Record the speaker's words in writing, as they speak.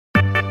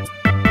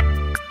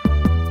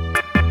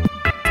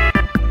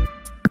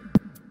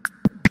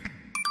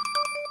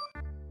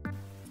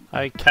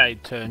Okay,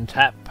 Turn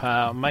Tap,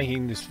 I'm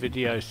making this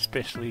video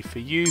especially for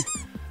you.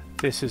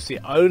 This is the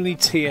only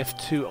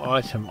TF2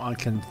 item I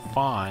can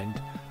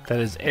find that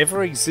has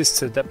ever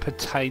existed that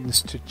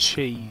pertains to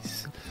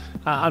cheese.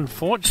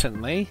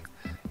 Unfortunately,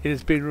 it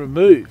has been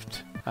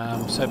removed.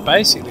 So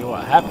basically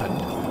what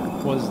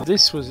happened was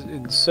this was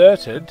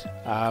inserted,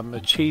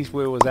 a cheese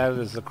wheel was added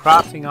as a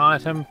crafting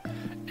item,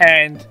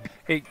 and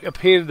it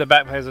appeared in the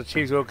back as a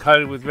cheese wheel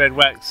coated with red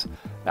wax.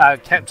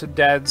 Captain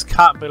Dad's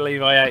can't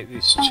believe I ate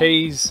this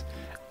cheese,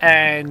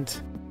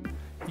 and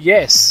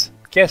yes,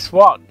 guess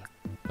what?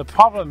 The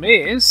problem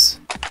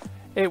is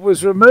it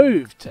was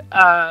removed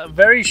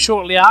very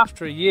shortly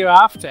after, a year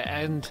after,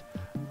 and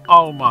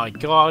oh my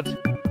god.